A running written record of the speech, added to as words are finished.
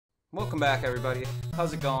Welcome back, everybody.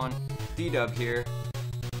 How's it going? DDub here.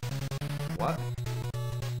 What?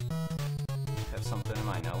 Have something in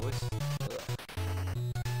my nose? Ugh.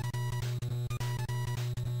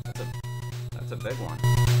 That's a big one.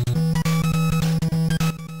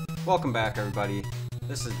 Welcome back, everybody.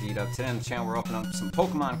 This is DDub. Today on the channel we're opening up some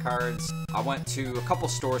Pokemon cards. I went to a couple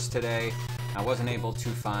stores today. I wasn't able to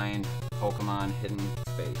find Pokemon Hidden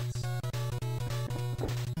Fates.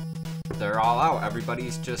 They're all out.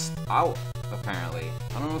 Everybody's just out, apparently.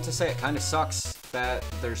 I don't know what to say. It kind of sucks that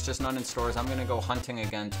there's just none in stores. I'm gonna go hunting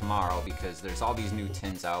again tomorrow because there's all these new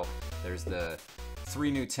tins out. There's the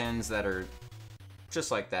 3 new tins that are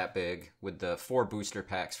just like that big with the 4 booster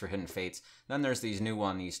packs for Hidden Fates. Then there's these new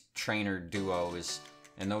ones, these trainer duos,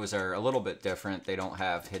 and those are a little bit different. They don't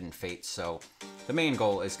have Hidden Fates, so the main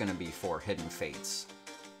goal is gonna be for Hidden Fates.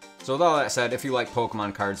 So with all that said, if you like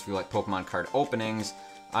Pokemon cards, if you like Pokemon card openings,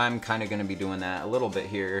 I'm kind of going to be doing that a little bit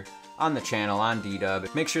here on the channel, on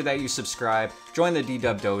DDub. Make sure that you subscribe, join the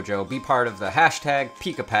DDub Dojo, be part of the hashtag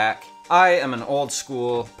PikaPack. I am an old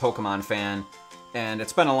school Pokemon fan, and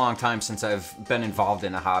it's been a long time since I've been involved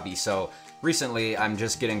in a hobby, so recently I'm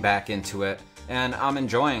just getting back into it, and I'm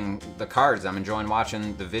enjoying the cards, I'm enjoying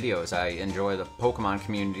watching the videos, I enjoy the Pokemon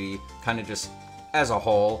community kind of just as a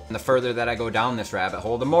whole. And the further that I go down this rabbit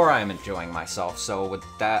hole, the more I'm enjoying myself. So with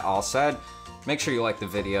that all said, make sure you like the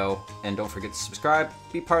video, and don't forget to subscribe.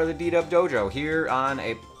 Be part of the DDub Dojo here on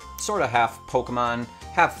a sort of half Pokemon,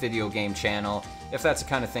 half video game channel. If that's the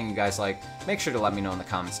kind of thing you guys like, make sure to let me know in the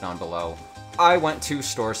comments down below. I went to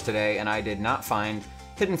stores today, and I did not find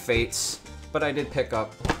Hidden Fates, but I did pick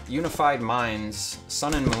up Unified Minds,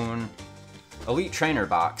 Sun and Moon, Elite Trainer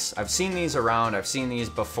Box. I've seen these around, I've seen these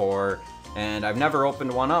before, and I've never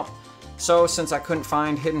opened one up. So since I couldn't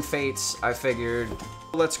find Hidden Fates, I figured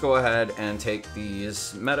let's go ahead and take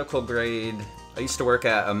these medical grade. I used to work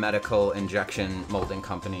at a medical injection molding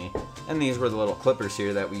company, and these were the little clippers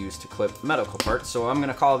here that we used to clip medical parts. So I'm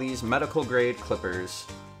gonna call these medical grade clippers,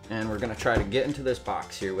 and we're gonna try to get into this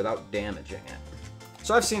box here without damaging it.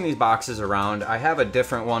 So I've seen these boxes around. I have a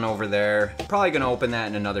different one over there. Probably gonna open that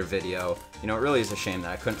in another video. You know, it really is a shame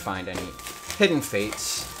that I couldn't find any Hidden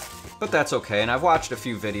Fates, but that's okay. And I've watched a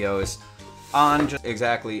few videos on just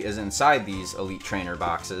exactly is inside these Elite Trainer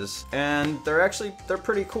boxes, and they're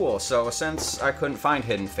pretty cool. So since I couldn't find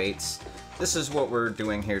Hidden Fates, this is what we're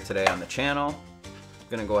doing here today on the channel. I'm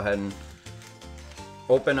gonna go ahead and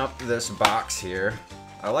open up this box here.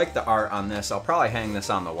 I like the art on this. I'll probably hang this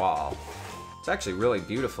on the wall. It's actually really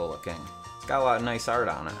beautiful looking. It's got a lot of nice art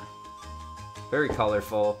on it. Very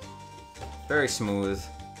colorful, very smooth.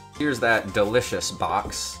 Here's that delicious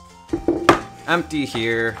box. Empty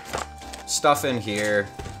here. Stuff in here.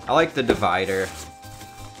 I like the divider.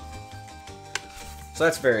 So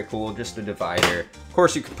that's very cool, just a divider. Of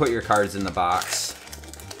course you could put your cards in the box.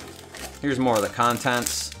 Here's more of the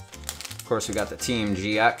contents. Of course we got the Team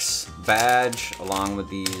GX badge along with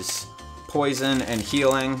these poison and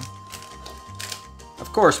healing.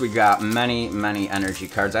 Of course we got many energy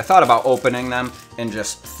cards. I thought about opening them and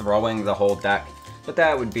just throwing the whole deck, but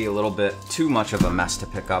that would be a little bit too much of a mess to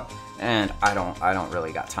pick up, and I don't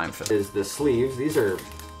really got time for this. The sleeves, these are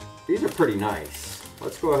pretty nice.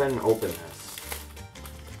 Let's go ahead and open this.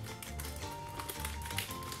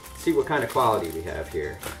 See what kind of quality we have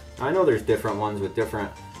here. I know there's different ones with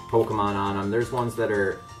different Pokemon on them. There's ones that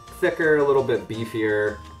are thicker, a little bit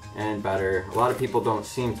beefier, and better. A lot of people don't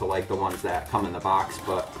seem to like the ones that come in the box,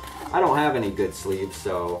 but I don't have any good sleeves,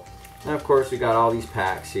 so. And of course we got all these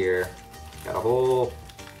packs here. Got a whole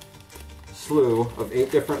slew of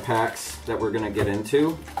 8 different packs that we're gonna get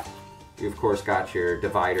into. You of course got your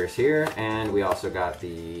dividers here, and we also got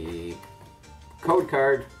the code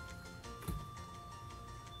card.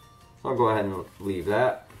 So I'll go ahead and leave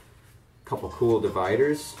that. A couple cool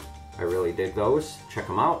dividers. I really dig those. Check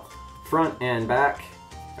them out. Front and back.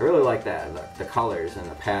 I really like that, the colors and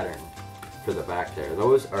the pattern for the back there.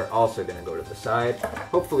 Those are also gonna go to the side.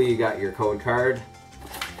 Hopefully you got your code card.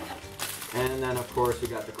 And then of course you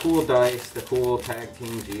got the cool dice, the cool Tag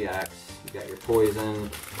Team GX, you got your poison,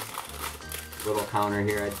 little counter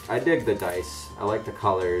here. I dig the dice, I like the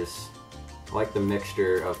colors, I like the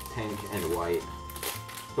mixture of pink and white.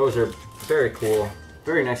 Those are very cool,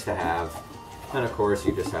 very nice to have. And of course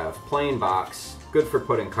you just have plain box, good for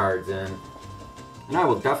putting cards in. And I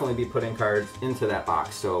will definitely be putting cards into that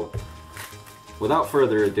box, so without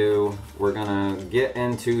further ado, we're gonna get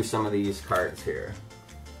into some of these cards here.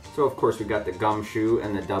 So of course we got the Gumshoe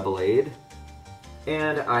and the Double Aid,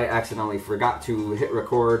 and I accidentally forgot to hit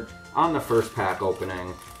record on the first pack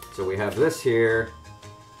opening. So we have this here,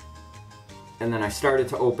 and then I started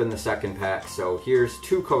to open the second pack. So here's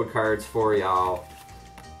 2 code cards for y'all.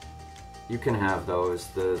 You can have those.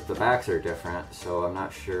 The backs are different, so I'm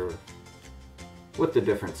not sure what the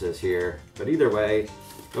difference is here. But either way,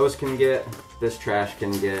 those can get, this trash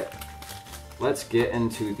can get. Let's get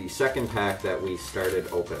into the second pack that we started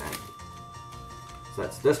opening. So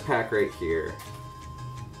that's this pack right here.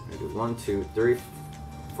 I'm gonna do 1, 2, 3,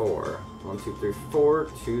 4. 1, 2, 3,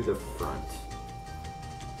 4 to the front.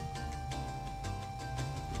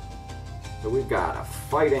 So we've got a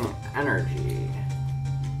Fighting Energy.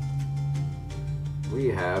 We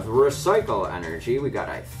have Recycle Energy. We got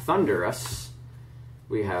a Thunderous.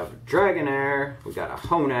 We have Dragonair. We got a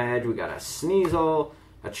Honedge. We got a Sneasel.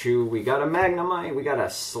 A Chew. We got a Magnemite. We got a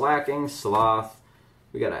Slacking Sloth.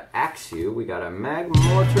 We got a Axew. We got a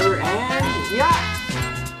Magmortar. And yeah!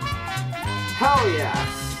 Hell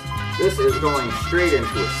yes! This is going straight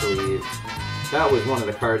into a sleeve. That was one of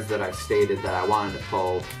the cards that I stated that I wanted to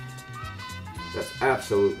pull. That's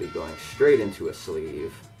absolutely going straight into a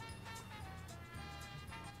sleeve.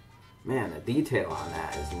 Man, the detail on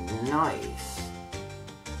that is nice.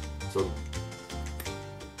 So,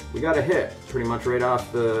 we got a hit pretty much right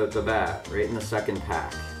off the bat, right in the second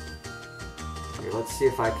pack. Here, let's see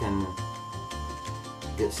if I can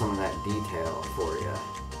get some of that detail for you.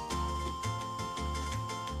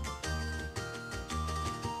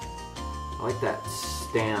 I like that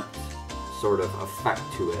stamped sort of effect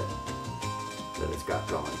to it that it's got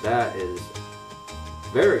going. That is a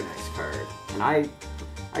very nice card. And I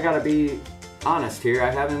gotta be honest here, I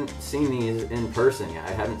haven't seen these in person yet.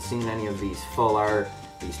 I haven't seen any of these full art,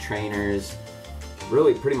 these trainers,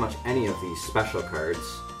 really pretty much any of these special cards.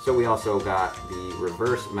 So we also got the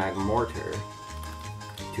reverse Magmortar.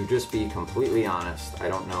 To just be completely honest, I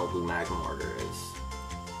don't know who Magmortar is.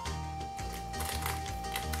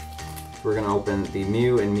 We're gonna open the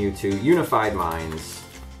Mew and Mewtwo Unified Minds.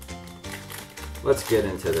 Let's get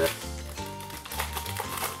into this.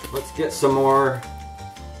 Let's get some more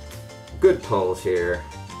good pulls here.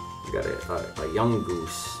 We got a Young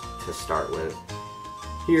Goose to start with.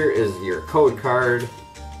 Here is your code card.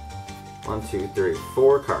 1, 2, 3,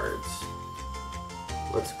 4 cards.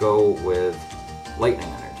 Let's go with Lightning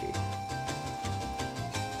Energy.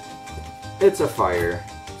 It's a fire.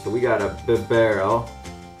 So we got a Bibarel,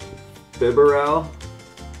 Bibarel.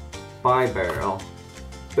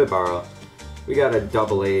 We got a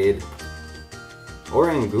Doublade,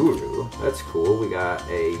 Oranguru, that's cool. We got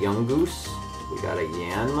a Young Goose, we got a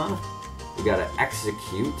Yanma, we got an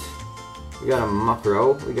Execute, we got a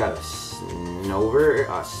Muckrow, we got a Snover,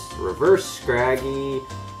 a Reverse Scraggy,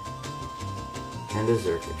 and a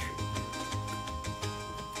Xurkitree.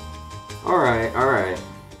 Alright.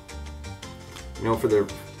 You know, for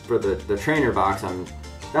the trainer box, I'm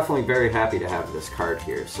definitely very happy to have this card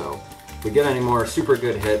here. So, if we get any more super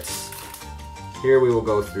good hits, here we will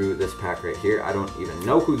go through this pack right here. I don't even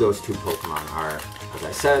know who those 2 Pokemon are. As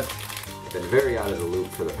I said, I've been very out of the loop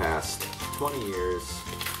for the past 20 years.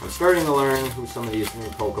 I'm starting to learn who some of these new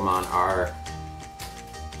Pokemon are.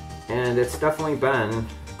 And it's definitely been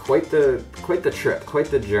quite the trip, quite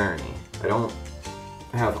the journey. I don't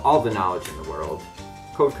have all the knowledge in the world.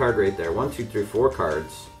 Code card right there. 1, 2, 3, 4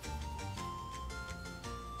 cards.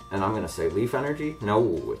 And I'm going to say Leaf Energy.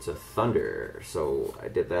 No, it's a Thunder. So I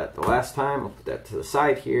did that the last time. I'll put that to the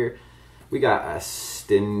side here. We got a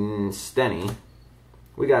Stenny.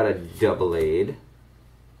 We got a Doublade.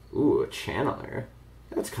 Ooh, a Channeler.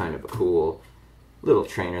 That's kind of a cool little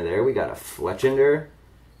trainer there. We got a Fletchinder.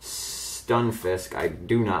 Stunfisk. I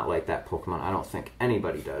do not like that Pokemon. I don't think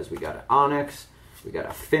anybody does. We got an Onix. We got a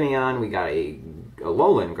Finneon. We got a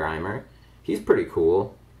Alolan Grimer. He's pretty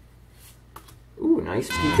cool. Ooh, nice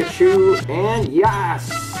Pikachu, and yes!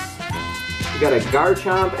 We got a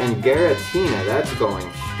Garchomp and Garatina. That's going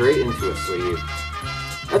straight into a sleeve.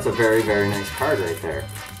 That's a very, very nice card right there.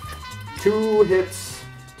 2 hits,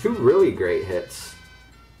 2 really great hits.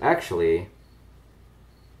 Actually,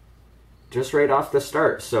 just right off the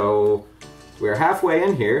start. So, we're halfway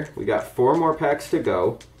in here. We got 4 more packs to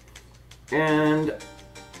go. And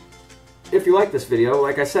if you like this video,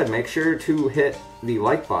 like I said, make sure to hit the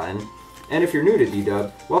like button. And if you're new to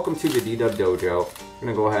DDub, welcome to the DDub Dojo. I'm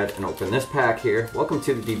going to go ahead and open this pack here. Welcome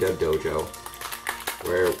to the DDub Dojo,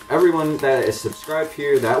 where everyone that is subscribed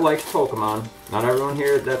here that likes Pokemon, not everyone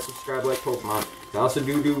here that's subscribed like Pokemon, I also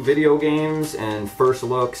do video games and first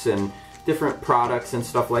looks and different products and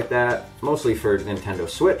stuff like that, mostly for Nintendo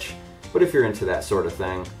Switch. But if you're into that sort of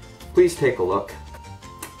thing, please take a look.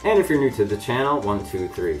 And if you're new to the channel, 1, 2,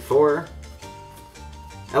 3, 4.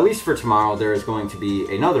 At least for tomorrow, there is going to be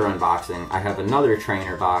another unboxing. I have another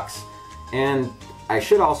trainer box, and I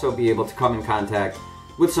should also be able to come in contact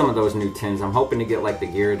with some of those new tins. I'm hoping to get like the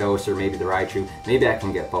Gyarados or maybe the Raichu. Maybe I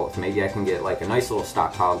can get both. Maybe I can get like a nice little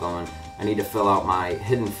stockpile going. I need to fill out my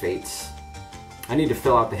Hidden Fates. I need to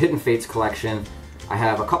fill out the Hidden Fates collection. I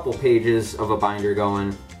have a couple pages of a binder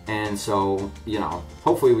going, and so, you know,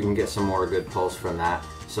 hopefully we can get some more good pulls from that.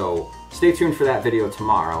 So stay tuned for that video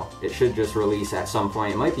tomorrow. It should just release at some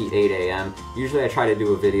point. It might be 8 a.m. Usually I try to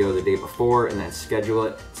do a video the day before and then schedule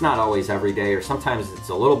it. It's not always every day, or sometimes it's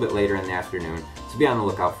a little bit later in the afternoon, so be on the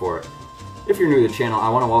lookout for it. If you're new to the channel, I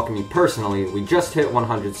want to welcome you personally. We just hit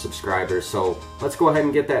 100 subscribers, so let's go ahead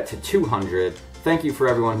and get that to 200. Thank you for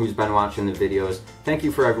everyone who's been watching the videos. Thank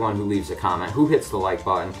you for everyone who leaves a comment, who hits the like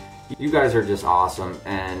button. You guys are just awesome,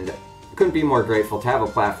 and couldn't be more grateful to have a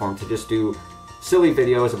platform to just do silly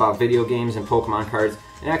videos about video games and Pokemon cards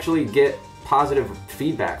and actually get positive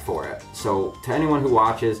feedback for it. So to anyone who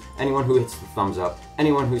watches, anyone who hits the thumbs up,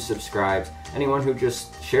 anyone who subscribes, anyone who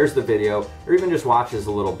just shares the video or even just watches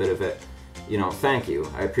a little bit of it, you know, thank you.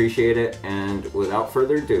 I appreciate it, and without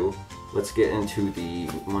further ado, let's get into the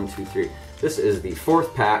 1, 2, 3. This is the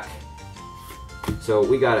 4th pack. So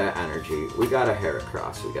we got an Energy, we got a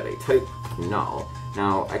Heracross, we got a type Null.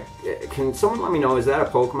 Now, can someone let me know, is that a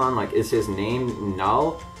Pokemon? Like, is his name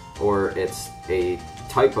Null, or it's a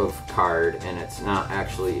type of card and it's not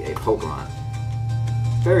actually a Pokemon?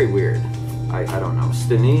 Very weird. I don't know.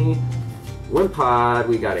 Stani, Wimpod,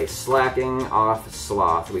 we got a Slacking Off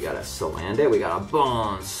Sloth, we got a Salandit, we got a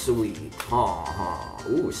Bone Sweet.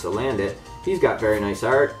 Ooh, Salandit. He's got very nice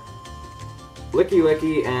art. Licky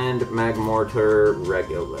Licky and Magmortar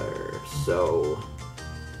Regular. So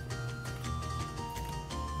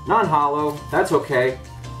non-holo, that's okay.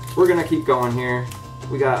 We're gonna keep going here.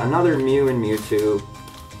 We got another Mew and Mewtwo.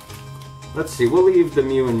 Let's see, we'll leave the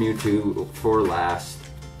Mew and Mewtwo for last.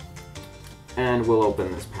 And we'll open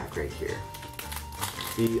this pack right here.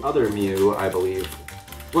 The other Mew, I believe,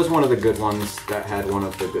 was one of the good ones that had one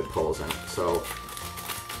of the good pulls in it. So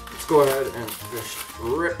let's go ahead and just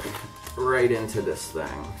rip right into this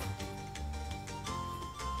thing.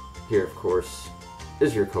 Here, of course,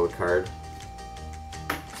 is your code card.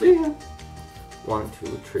 See ya. 1, 2,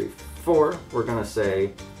 3, 4. We're gonna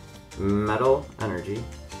say Metal Energy,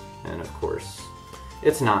 and of course,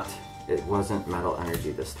 it's not. It wasn't Metal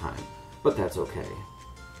Energy this time, but that's okay.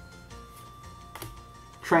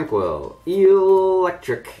 Tranquil,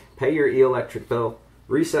 Electric. Pay your electric bill.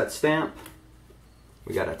 Reset Stamp.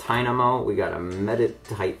 We got a Tynamo. We got a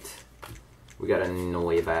Meditite. We got a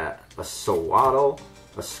Noivat, a Sewaddle,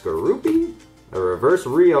 a Skorupi, a Reverse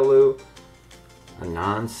Riolu, a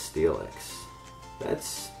non-Steelix.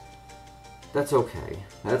 That's okay.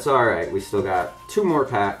 That's alright. We still got 2 more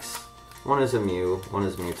packs. One is a Mew, one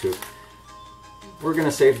is Mewtwo. We're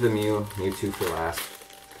gonna save the Mewtwo for last.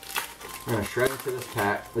 We're gonna shred into this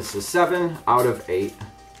pack. This is 7 out of 8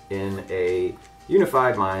 in a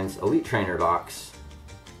Unified Minds Elite Trainer box.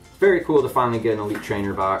 Very cool to finally get an Elite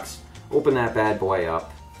Trainer box. Open that bad boy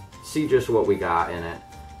up. See just what we got in it.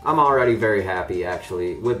 I'm already very happy,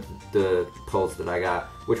 actually, with the pulls that I got,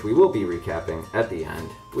 which we will be recapping at the end.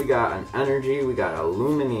 We got an Energy, we got a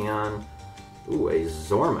Lumineon, ooh, a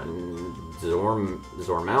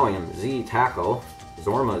Zormalium Z Tackle,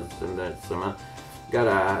 Zorma, got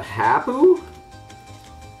a Hapu,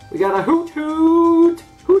 we got a Hoot Hoot,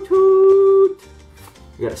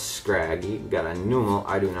 we got a Scraggy, we got a Numel.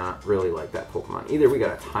 I do not really like that Pokemon either. We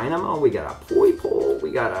got a Tynamo, we got a Poipole,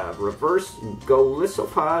 we got a Reverse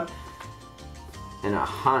Golisopod, and a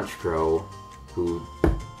Honchkrow, who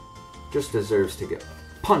just deserves to get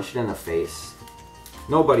punched in the face.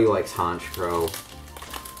 Nobody likes Honchkrow.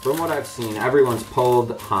 From what I've seen, everyone's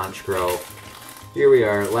pulled Honchkrow. Here we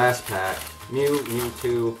are, last pack. Mew,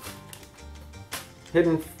 Mewtwo,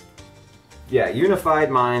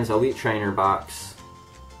 Unified Minds Elite Trainer box.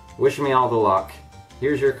 Wish me all the luck.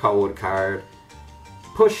 Here's your code card.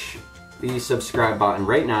 Push the subscribe button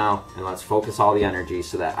right now, and let's focus all the energy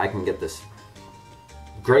so that I can get this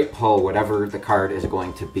great pull, whatever the card is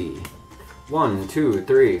going to be. 1, 2,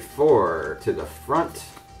 3, 4 to the front.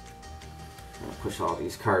 I'm gonna push all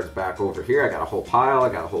these cards back over here. I got a whole pile. I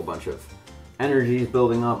got a whole bunch of energies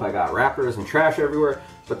building up. I got wrappers and trash everywhere,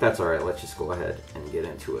 but that's alright. Let's just go ahead and get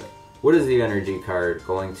into it. What is the energy card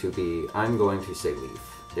going to be? I'm going to say Leaf.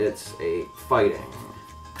 It's a fighting.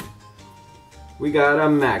 We got a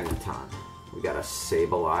Magneton. We got a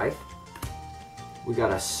Sableye. We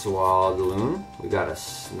got a Swalloon. We got a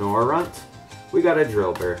Snorunt. We got a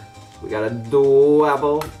Drillbur. We got a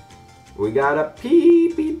Dwebble. We got a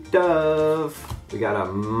Peepee Dove. We got a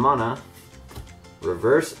Munna.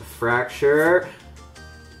 Reverse Fracture.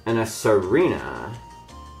 And a Serena.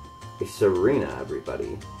 a Serena,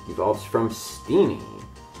 everybody. Evolves from Steamy.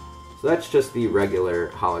 So that's just the regular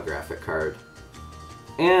holographic card.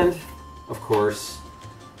 And, of course,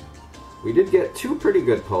 we did get two pretty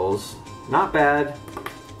good pulls. Not bad.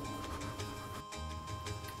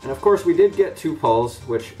 And of course we did get two pulls,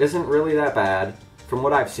 which isn't really that bad from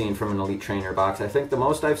what I've seen from an Elite Trainer box. I think the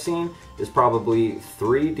most I've seen is probably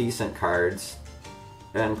 3 decent cards.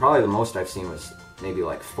 And probably the most I've seen was maybe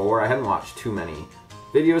like 4. I haven't watched too many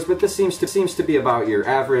videos, but this seems to be about your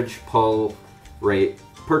average pull rate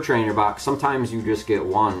per trainer box. Sometimes you just get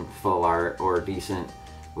 1 full art or decent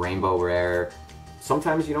rainbow rare.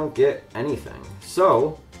 Sometimes you don't get anything.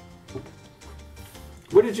 So,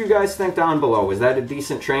 what did you guys think down below? Was that a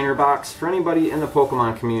decent trainer box? For anybody in the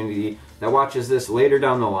Pokemon community that watches this later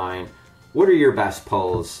down the line, what are your best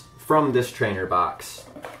pulls from this trainer box?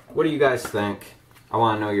 What do you guys think? I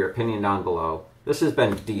want to know your opinion down below. This has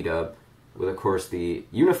been DDub with, of course, the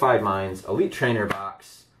Unified Minds Elite Trainer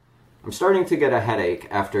box. I'm starting to get a headache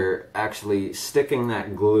after actually sticking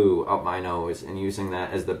that glue up my nose and using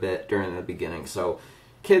that as the bit during the beginning. So,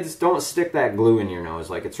 kids, don't stick that glue in your nose.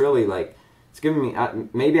 Like, it's really like, it's giving me,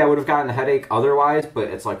 maybe I would have gotten a headache otherwise, but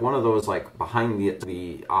it's like one of those like behind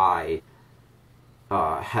the eye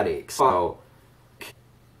headaches. So,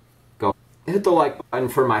 go hit the like button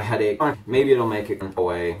for my headache. Maybe it'll make it go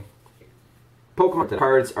away. Pokemon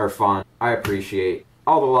cards are fun. I appreciate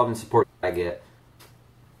all the love and support I get.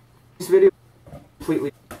 This video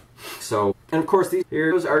completely so, and of course these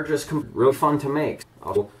videos are just real fun to make.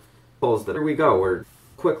 Pulls that here we go. We're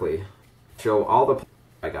quickly show all the pulls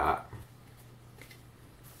I got.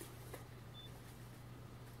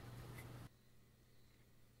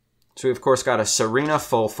 So we of course got a Serena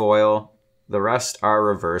full foil. The rest are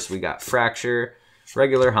reverse. We got Fracture,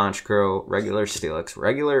 regular Honchkrow, regular Steelix,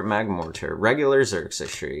 regular Magmortar, regular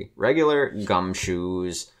Xerxes, regular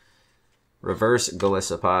Gumshoes, reverse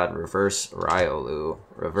Golisopod, reverse Riolu,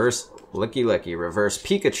 reverse Licky Licky, reverse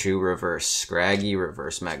Pikachu, reverse Scraggy,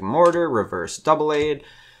 reverse Magmortar, reverse Doublade,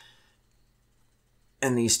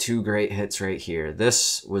 and these 2 great hits right here.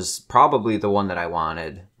 This was probably the one that I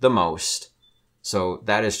wanted the most. So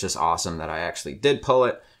that is just awesome that I actually did pull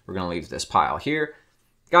it. We're going to leave this pile here.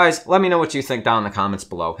 Guys, let me know what you think down in the comments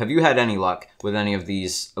below. Have you had any luck with any of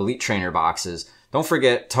these Elite Trainer boxes? Don't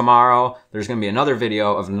forget, tomorrow there's going to be another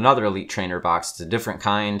video of another Elite Trainer box. It's a different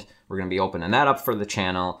kind. We're going to be opening that up for the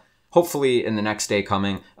channel. Hopefully in the next day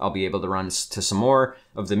coming, I'll be able to run to some more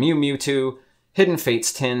of the Mew Mewtwo, Hidden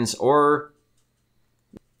Fates tins,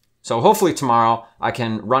 so hopefully tomorrow I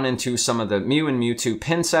can run into some of the Mew and Mewtwo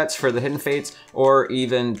pin sets for the Hidden Fates, or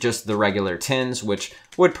even just the regular tins, which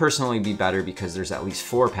would personally be better because there's at least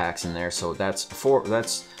 4 packs in there. So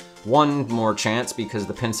that's 1 more chance because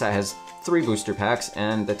the pin set has 3 booster packs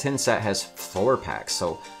and the tin set has 4 packs.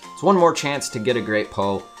 So it's 1 more chance to get a great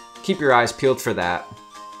pull. Keep your eyes peeled for that.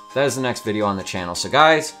 That is the next video on the channel. So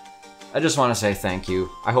guys, I just want to say thank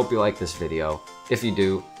you. I hope you like this video. If you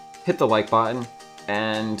do, hit the like button.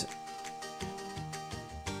 And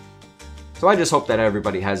so I just hope that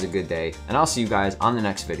everybody has a good day, and I'll see you guys on the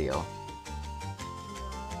next video.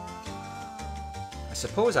 I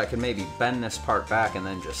suppose I could maybe bend this part back and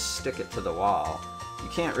then just stick it to the wall. You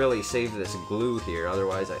can't really save this glue here,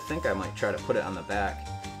 otherwise I think I might try to put it on the back,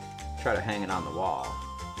 try to hang it on the wall.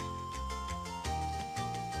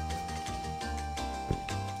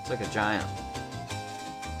 It's like a giant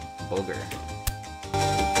booger.